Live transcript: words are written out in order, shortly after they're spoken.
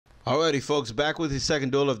Alrighty, folks, back with the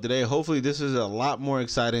second duel of the day. Hopefully, this is a lot more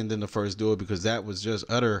exciting than the first duel because that was just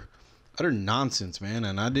utter nonsense, man.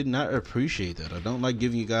 And I did not appreciate that. I don't like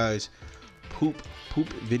giving you guys poop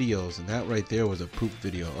videos, and that right there was a poop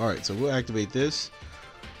video. All right, so we'll activate this.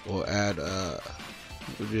 We'll add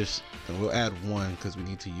we'll add one because we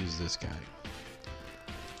need to use this guy.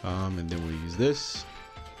 And then we'll use this.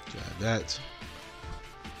 Add that.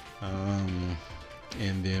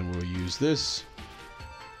 And then we'll use this.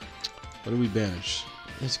 What do we banish?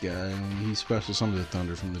 This guy, and he special summons the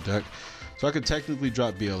thunder from the deck. So I could technically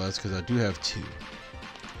drop BLS because I do have two.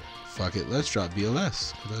 Fuck it, let's drop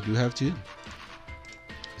BLS because I do have two.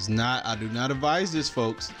 It's not, I do not advise this,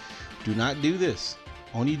 folks. Do not do this.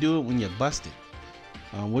 Only do it when you're busted.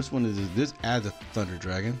 Which one is this? This adds a thunder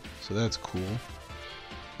dragon, so that's cool.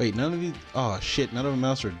 Wait, none of these, oh shit, none of them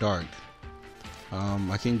else are dark.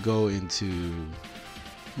 I can go into,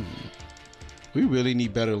 we really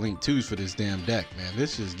need better link 2s for this damn deck, man.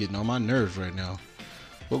 This is getting on my nerves right now.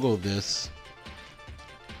 We'll go this.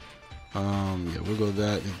 Yeah, we'll go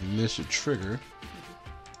that, and this should trigger.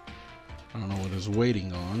 I don't know what it's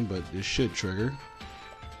waiting on, but this should trigger.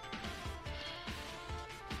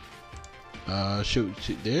 Shoot,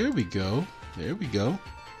 there we go. There we go.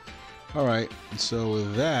 All right, so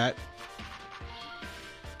with that,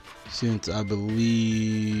 since I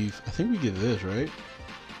think we get this, right?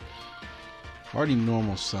 Already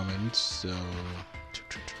normal summoned, so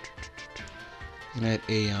and add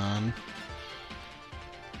Aeon.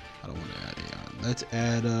 I don't want to add Aeon. Let's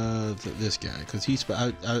add this guy because he's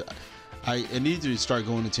I need to start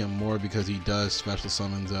going into him more because he does special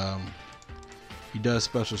summons. He does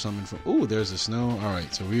special summon from. Ooh, there's a snow. All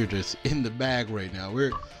right, so we're just in the bag right now.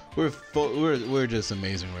 We're just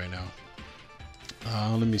amazing right now.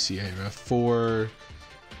 Let me see here. 4,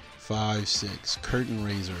 5, 6. Curtain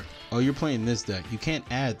Raiser. Oh, you're playing this deck. You can't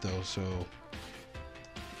add though, so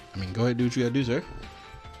I mean, go ahead and do what you gotta do, sir.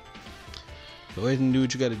 Go ahead and do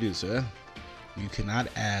what you gotta do, sir. You cannot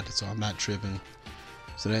add, so I'm not tripping.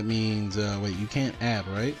 So that means, wait, you can't add,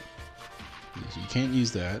 right? So you can't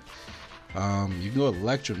use that. You can go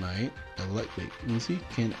Electronite. Wait, let me see.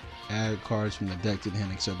 Can't add cards from the deck to the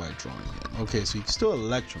hand except by drawing it. Okay, so you can still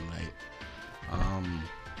Electronite.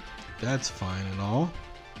 That's fine and all.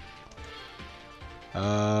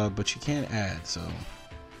 But you can't add, so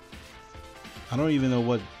I don't even know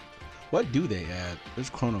what do they add. There's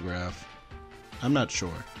Chronograph. I'm not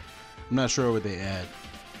sure. I'm not sure what they add.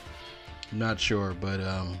 I'm not sure, but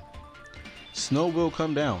snow will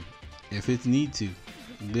come down if it need to.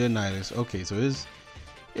 Leonidas. Okay, so his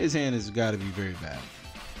hand has got to be very bad.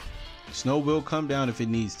 Snow will come down if it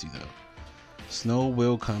needs to, though. Snow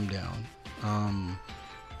will come down,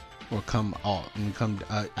 or come out.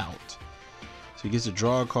 Out. So he gets to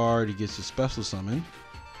draw a card. He gets to special summon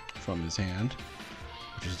from his hand,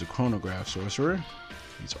 which is the Chronograph Sorcerer.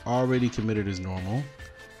 He's already committed as normal.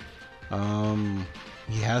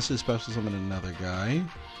 He has to special summon another guy,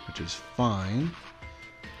 which is fine.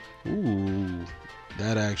 Ooh,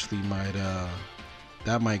 that actually might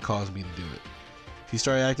cause me to do it. If you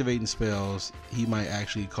start activating spells, he might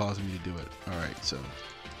actually cause me to do it. All right, so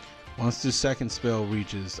once the second spell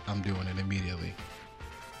reaches, I'm doing it immediately.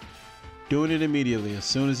 Doing it immediately as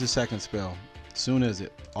soon as the second spell. As soon as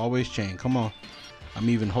it. Always chain. Come on. I'm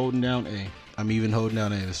even holding down A. I'm even holding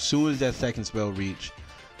down A. As soon as that second spell reach,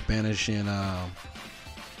 banishing. I'm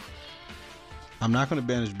not going to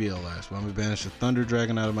banish BLS, but I'm going to banish the Thunder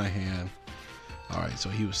Dragon out of my hand. Alright, so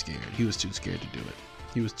he was scared. He was too scared to do it.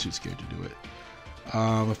 He was too scared to do it.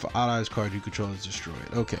 If an odd eyes card you control is destroyed.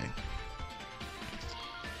 Okay.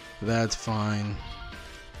 That's fine.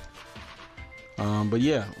 But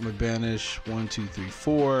yeah, I'm going to banish 1, 2, 3,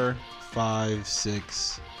 4, 5,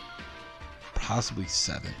 6, possibly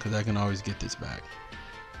 7, because I can always get this back.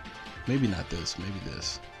 Maybe not this, maybe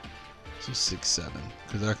this. So 6, 7,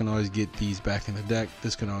 because I can always get these back in the deck.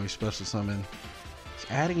 This can always special summon. He's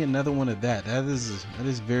adding another one of that. That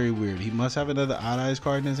is very weird. He must have another odd eyes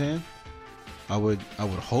card in his hand. I would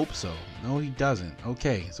hope so. No, he doesn't.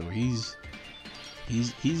 Okay, so he's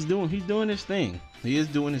doing his thing. He is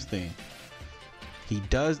doing his thing. He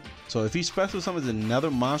does. So if he special summons another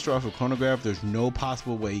monster off of Chronograph, there's no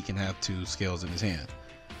possible way he can have 2 scales in his hand,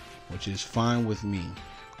 which is fine with me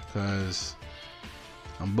because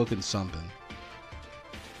I'm booking something.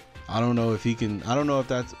 I don't know if he can. I don't know if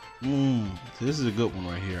that's. This is a good one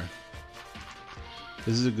right here.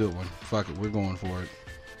 This is a good one. Fuck it. We're going for it.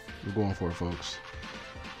 We're going for it, folks.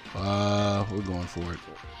 We're going for it.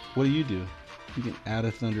 What do? You can add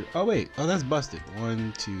a thunder. Oh wait. Oh, that's busted.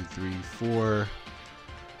 1, 2, 3, 4.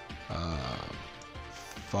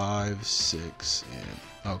 5, 6, and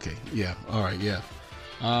Okay, yeah, all right, yeah.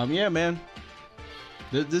 Yeah, man.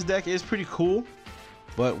 This deck is pretty cool,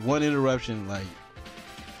 but one interruption, like,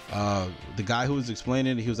 the guy who was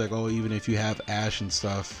explaining it, he was like, oh, even if you have Ash and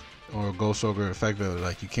stuff, or Ghost Ogre Effect Veiler,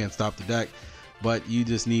 like, you can't stop the deck, but you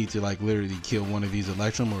just need to, like, literally kill one of these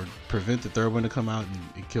Electrum or prevent the third one to come out, and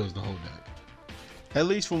it kills the whole deck. At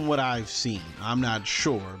least from what I've seen. I'm not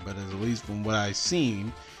sure, but at least from what I've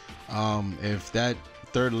seen, if that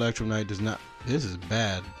third Electrum Knight does not... This is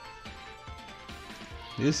bad.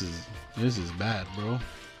 This is bad, bro.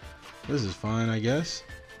 This is fine, I guess.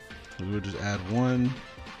 We'll just add one.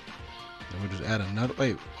 And we'll just add another.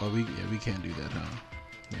 Wait, oh, we can't do that, huh?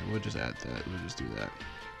 Yeah, we'll just add that. We'll just do that.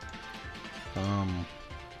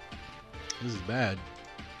 This is bad.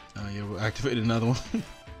 Yeah, we'll activate another one.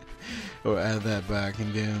 Or add that back,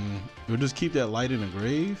 and then we'll just keep that light in the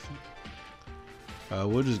grave.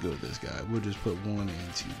 We'll just go with this guy. We'll just put 1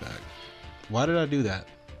 and 2 back. Why did I do that?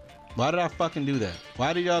 Why did I fucking do that?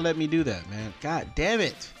 Why did y'all let me do that, man? God damn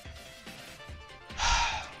it.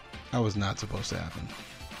 That was not supposed to happen.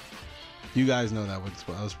 You guys know that I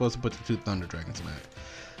was supposed to put the 2 Thunder Dragons back.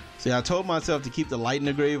 See, I told myself to keep the light in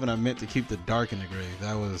the grave, and I meant to keep the dark in the grave.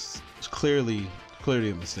 That was clearly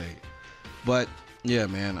a mistake. But yeah,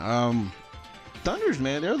 man. Thunders,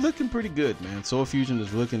 man, they're looking pretty good, man. Soul Fusion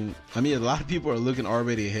is looking... I mean, a lot of people are looking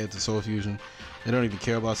already ahead to Soul Fusion. They don't even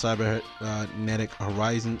care about Cybernetic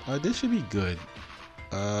Horizon. This should be good.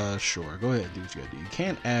 Sure. Go ahead, do what you gotta do. You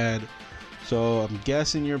can't add... So, I'm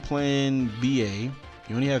guessing you're playing BA.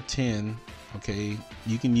 You only have 10. Okay,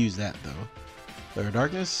 you can use that, though. Lair of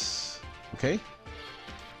Darkness. Okay.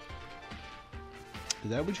 Is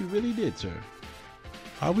that what you really did, sir?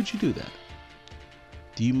 How would you do that?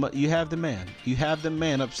 You have the man. You have the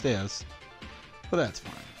man upstairs. Well, that's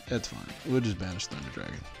fine. That's fine. We'll just banish Thunder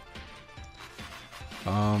Dragon.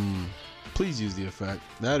 Please use the effect.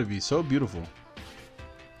 That'd be so beautiful.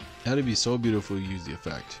 That'd be so beautiful to use the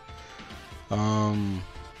effect. We'll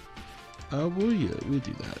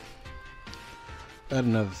do that. Add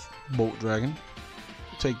another Bolt Dragon.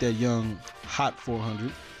 Take that young hot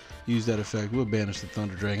 400. Use that effect. We'll banish the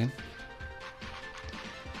Thunder Dragon.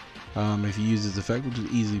 If he uses the effect, we'll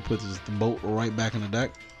just easily put the bolt right back in the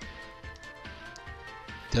deck.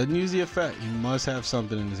 Doesn't use the effect. He must have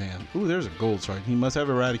something in his hand. Ooh, there's a gold strike. He must have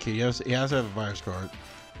Eradicate. He has to have a virus card.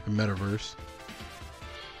 A Metaverse.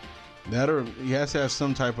 That, or he has to have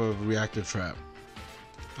some type of reactive trap.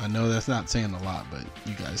 I know that's not saying a lot, but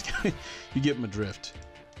you guys you get my drift.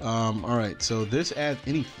 Alright, so this adds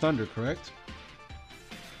any thunder, correct?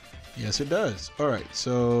 Yes, it does. Alright,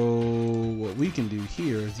 so what we can do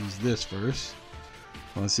here is use this first.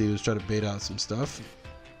 Let's see, let's try to bait out some stuff.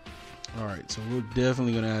 Alright, so we're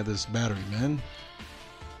definitely gonna add this battery, man.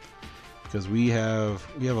 Because we have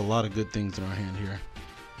a lot of good things in our hand here.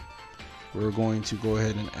 We're going to go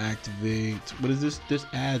ahead and activate, what is this? This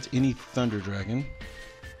adds any Thunder Dragon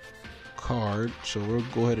card. So we'll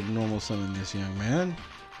go ahead and normal summon this young man.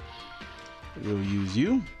 We'll use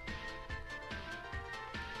you.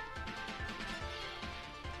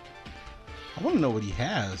 I want to know what he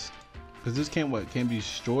has, because this can't be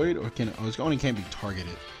destroyed, or can it only can't be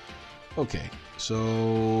targeted. Okay,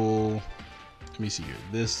 so let me see here.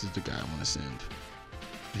 This is the guy I want to send.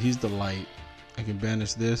 He's the light. I can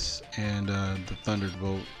banish this and the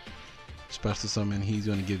Thunderbolt. Special summon. He's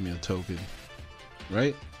going to give me a token,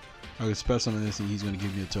 right? I can special summon this and he's going to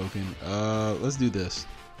give me a token. Let's do this.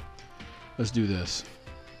 Let's do this.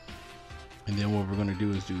 And then what we're going to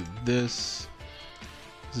do is do this.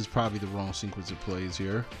 This is probably the wrong sequence of plays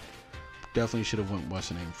here. Definitely should have went what's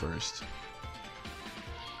the name first.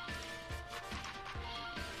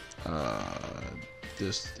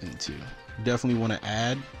 This into. Definitely want to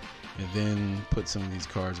add and then put some of these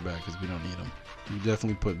cards back because we don't need them. We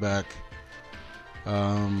definitely put back.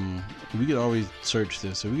 We could always search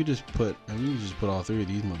this, so we could just put all 3 of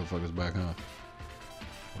these motherfuckers back, huh?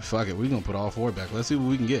 Well, fuck it, we're gonna put all 4 back. Let's see what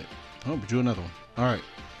we can get. Oh, but do another one. All right.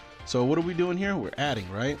 So what are we doing here? We're adding,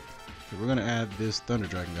 right? So we're gonna add this Thunder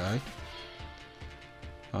Dragon guy.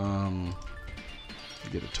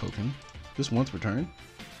 Get a token. Just once per turn.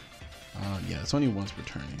 Yeah, it's only once per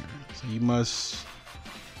turn here. So you must.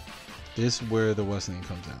 This is where the what's name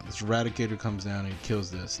comes down. This Eradicator comes down and he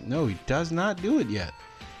kills this. No, he does not do it yet.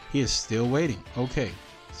 He is still waiting. Okay,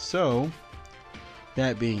 so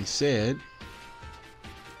that being said,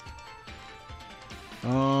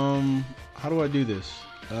 how do I do this?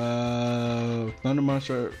 Thunder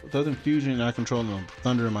monster doesn't fusion and I control them.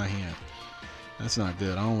 Thunder in my hand. That's not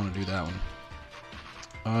good. I don't want to do that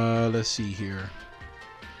one. Let's see here.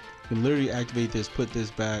 You can literally activate this, put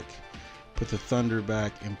this back, put the thunder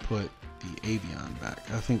back, and put the Avian back.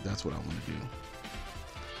 I think that's what I want to do.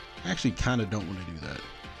 I actually kind of don't want to do that.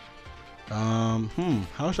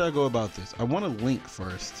 How should I go about this? I want to link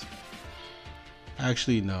first.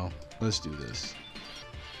 Actually, no. Let's do this.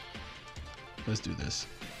 Let's do this.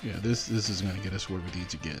 Yeah, this is going to get us where we need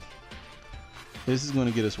to get. This is going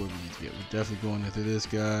to get us where we need to get. We're definitely going into this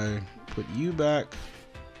guy. Put you back.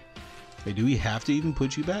 Hey, do we have to even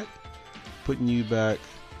put you back? Putting you back.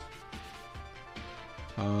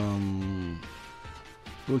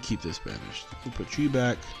 We'll keep this banished. We'll put you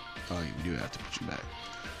back. Oh, we do have to put you back.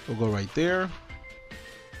 We'll go right there.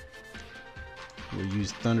 We'll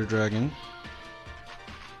use Thunder Dragon.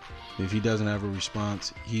 If he doesn't have a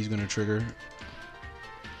response, he's gonna trigger.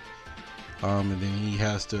 And then he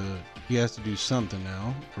has to do something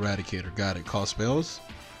now. Eradicator, got it. Call spells.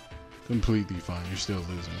 Completely fine. You're still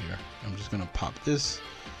losing here. I'm just gonna pop this.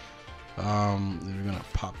 Then we're gonna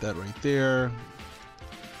pop that right there.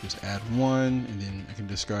 Just add one, and then I can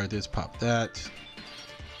discard this. Pop that.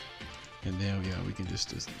 And then yeah, we can just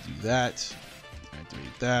do that.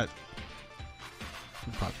 Activate that.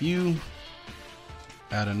 We'll pop you.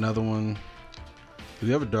 Add another one. Do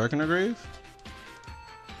we have a dark in our grave?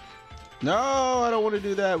 No, I don't want to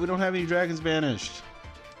do that. We don't have any dragons banished.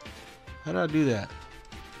 How did I do that?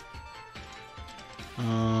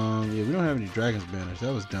 Yeah, we don't have any dragons banished.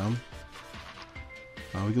 That was dumb.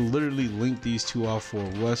 We can literally link these two off for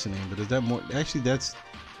what's the name, but is that more? Actually, that's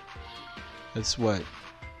what.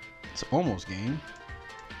 It's almost game.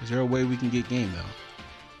 Is there a way we can get game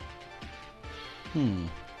though? We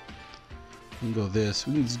can go this.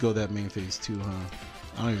 We can just go that main phase too, huh?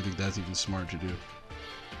 I don't even think that's even smart to do.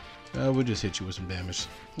 We'll just hit you with some damage.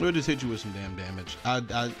 We'll just hit you with some damn damage.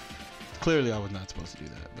 Clearly I was not supposed to do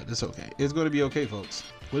that, but it's okay. It's going to be okay, folks.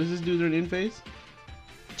 What does this do during end phase?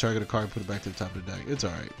 Target a card, put it back to the top of the deck. It's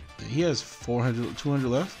all right. He has 200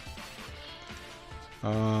 left.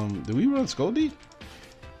 Do we run Scoldy?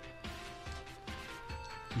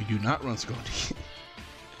 We do not run Scoldy.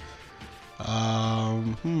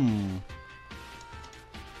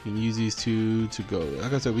 We can use these two to go.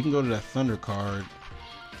 Like I said, we can go to that Thunder card,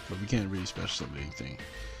 but we can't really special summon anything.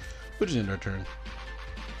 We'll just end our turn.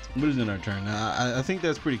 Now, I think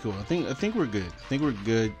that's pretty cool. I think we're good.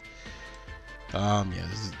 Yeah,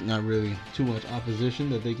 this is not really too much opposition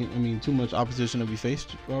that they can. I mean, too much opposition that we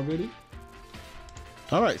faced already.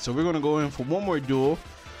 All right, so we're gonna go in for one more duel,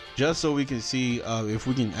 just so we can see if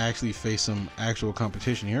we can actually face some actual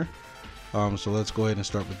competition here. So let's go ahead and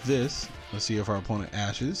start with this. Let's see if our opponent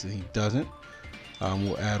ashes, and he doesn't.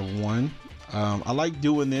 We'll add one. I like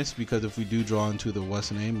doing this because if we do draw into the what's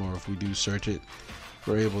the name, or if we do search it,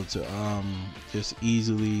 we're able to just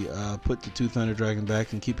easily put the 2 Thunder Dragon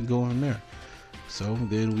back and keep it going there. So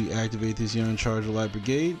then we activate this Young Charge of Light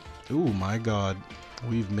Brigade. Oh my god,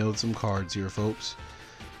 we've milled some cards here, folks.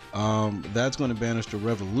 That's going to banish the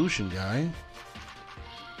Revolution guy.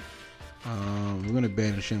 We're going to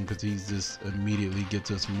banish him because he's just immediately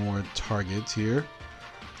gets us more targets here.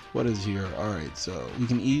 What is here? Alright, so we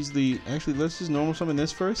can easily, actually let's just normal summon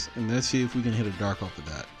this first, and let's see if we can hit a dark off of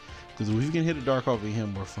that. Because if we can hit a dark off of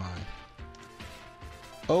him, we're fine.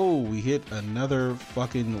 Oh, we hit another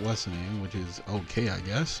fucking what's the name, which is okay, I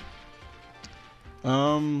guess.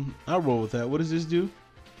 I'll roll with that. What does this do?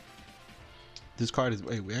 This card is,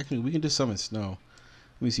 wait, we can just summon snow.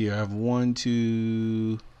 Let me see here. I have 1,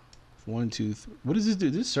 2, 1, 2, 3. What does this do?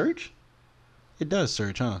 Does this search? It does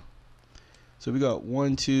search, huh? So we got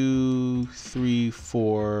 1, 2, 3,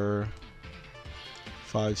 4,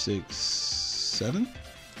 5, 6, 7.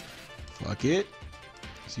 Fuck it.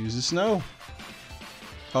 Let's use the snow.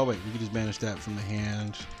 Oh wait, we can just banish that from the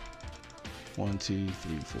hand. 1, 2,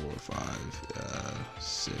 3, 4, 5,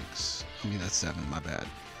 6. I mean that's 7. My bad.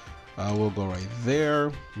 We'll go right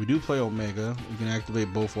there. We do play Omega. We can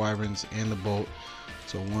activate both Wyverns and the Bolt.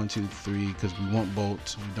 So 1, 2, 3, because we want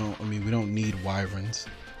bolts. We don't need Wyverns.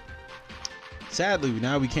 Sadly,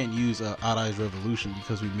 now we can't use Odd Eyes Revolution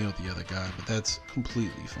because we milled the other guy, but that's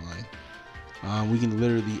completely fine. We can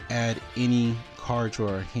literally add any card to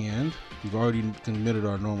our hand. We've already committed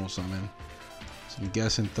our normal summon, so I'm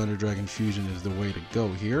guessing Thunder Dragon Fusion is the way to go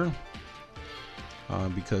here,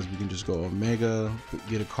 because we can just go Omega,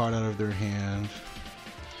 get a card out of their hand.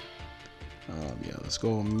 Yeah, let's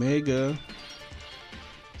go Omega.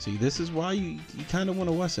 See, this is why you kind of want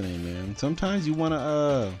to what's the name, man. Sometimes you want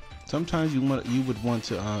to you would want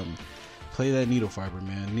to play that Needle Fiber,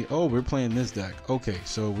 man. Oh, we're playing this deck. Okay,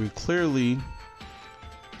 so we clearly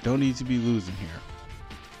don't need to be losing here.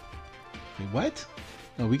 Wait, what?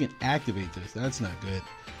 No, we can activate this. That's not good.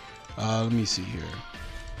 Let me see here.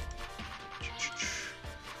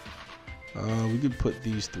 We could put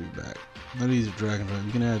these 3 back. None of these are dragons, right?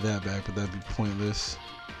 We can add that back, but that'd be pointless.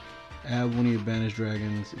 Add one of your banished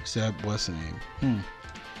dragons, except what's the name?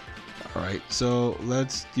 All right, so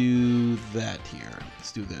let's do that here.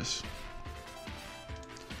 Let's do this.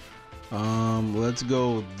 Let's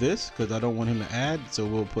go this because I don't want him to add. So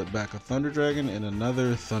we'll put back a thunder dragon and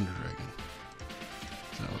another thunder dragon.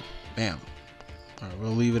 So, bam. All right,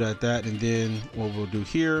 we'll leave it at that, and then what we'll do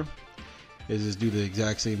here is just do the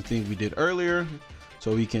exact same thing we did earlier,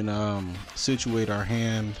 so we can situate our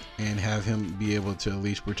hand and have him be able to at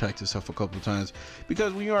least protect himself a couple of times.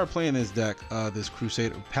 Because when you are playing this deck, this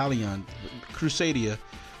Crusadia,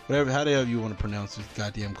 whatever, how the hell you want to pronounce this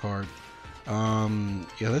goddamn card.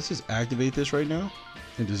 Yeah, let's just activate this right now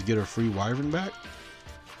and just get a free Wyvern back.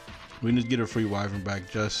 We can just get a free Wyvern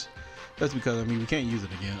back just that's because, I mean, we can't use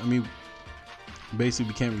it again. I mean,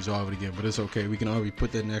 basically we can't resolve it again, but it's okay. We can already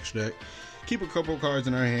put that in extra deck, keep a couple of cards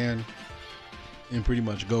in our hand, and pretty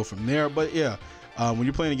much go from there. But yeah, when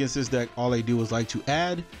you're playing against this deck, all they do is like to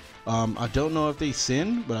add. I don't know if they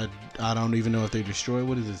send, but I don't even know if they destroy.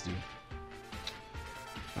 What does this do?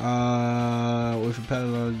 If a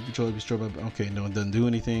pattern you control destroyed by, okay, no, it doesn't do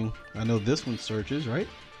anything. I know this one searches, right?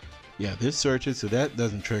 Yeah, this searches, so that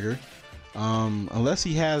doesn't trigger. Unless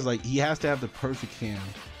he has, like, he has to have the perfect hand.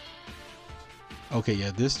 Okay,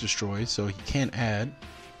 yeah, this destroys, so he can't add.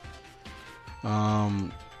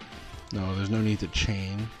 No, there's no need to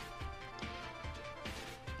chain.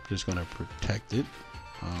 Just gonna protect it.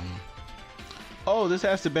 Oh, this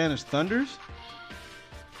has to banish thunders?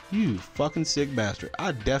 You fucking sick bastard.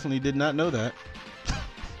 I definitely did not know that.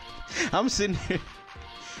 I'm sitting here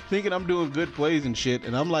thinking I'm doing good plays and shit,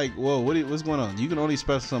 and I'm like, whoa, what's going on? You can only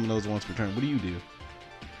special summon those once per turn. What do you do?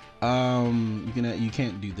 You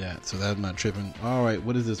can't do that, so that's not tripping. All right,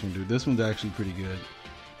 what does this one do? This one's actually pretty good.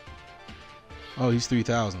 Oh, he's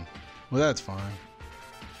 3,000. Well, that's fine.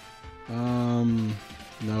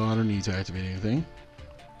 No, I don't need to activate anything.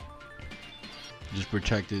 Just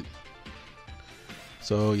protect it.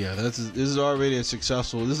 So yeah, this is already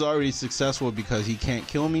successful. This is already successful because he can't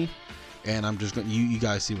kill me, and I'm just gonna. You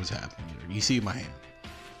guys see what's happening here. You see my hand.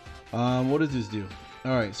 What does this do?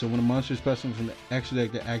 All right, so when a monster is special from the extra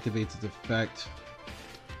deck that activates its effect.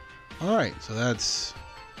 All right, so that's.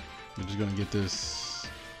 We're just gonna get this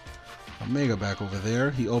Omega back over there.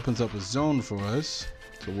 He opens up a zone for us.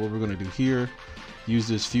 So what we're gonna do here, use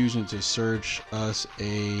this fusion to search us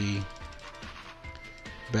a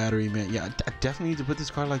battery man. Yeah, I definitely need to put this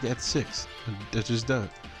card like that at 6. I just do.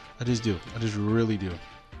 I just really do.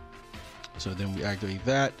 So then we activate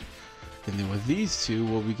that, and then with these two,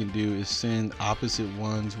 what we can do is send opposite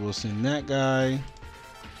ones. We'll send that guy,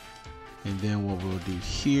 and then what we'll do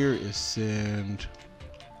here is send.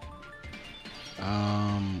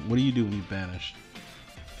 What do you do when you banish?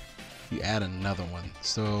 You add another one.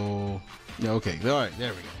 So yeah, okay. All right,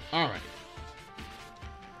 there we go.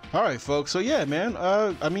 All right, folks. So yeah, man.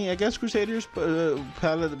 I mean, I guess Crusaders put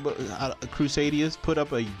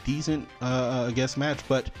up a decent, I guess, match.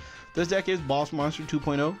 But this deck is Boss Monster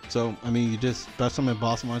 2.0. So I mean, you just special summon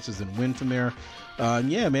boss monsters and win from there.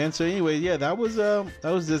 Yeah, man. So anyway, yeah, that was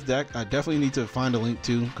this deck. I definitely need to find a link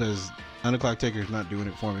too, because Underclock Taker is not doing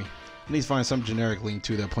it for me. I need to find some generic link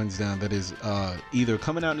too that points down that is either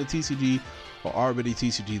coming out in the TCG or already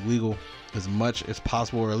TCG legal as much as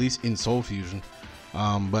possible, or at least in Soul Fusion.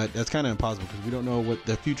 But that's kind of impossible because we don't know what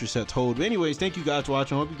the future sets hold. But anyways, thank you guys for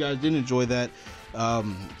watching. I hope you guys did enjoy that.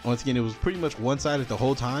 Once again, it was pretty much one-sided the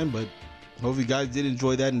whole time, but hope you guys did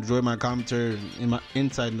enjoy that, enjoy my commentary and my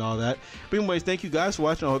insight and all that. But anyways, thank you guys for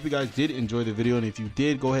watching. I hope you guys did enjoy the video, and if you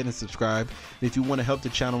did, go ahead and subscribe. And if you want to help the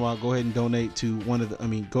channel out, go ahead and donate to one of the,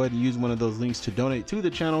 go ahead and use one of those links to donate to the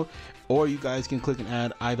channel, or you guys can click an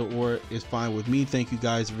ad. Either or is fine with me. Thank you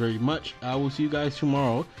guys very much. I will see you guys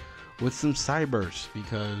tomorrow with some Cybers,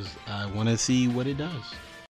 because I want to see what it does.